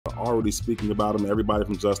already speaking about him. Everybody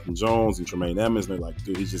from Justin Jones and Tremaine Edmonds, they're like,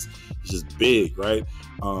 dude, he's just big, right?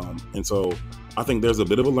 And so I think there's a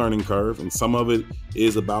bit of a learning curve, and some of it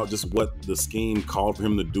is about just what the scheme called for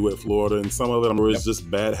him to do at Florida, and some of it is just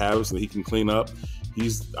bad habits that he can clean up.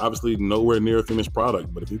 He's obviously nowhere near a finished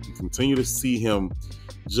product, but if you can continue to see him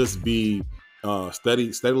just be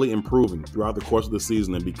steadily improving throughout the course of the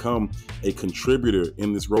season and become a contributor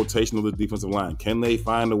in this rotation of the defensive line, can they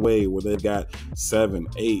find a way where they've got 7,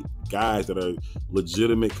 8 guys that are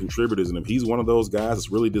legitimate contributors? And if he's one of those guys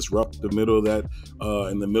that's really disrupt the middle of that,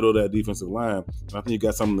 in the middle of that defensive line, I think you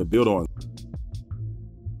got something to build on.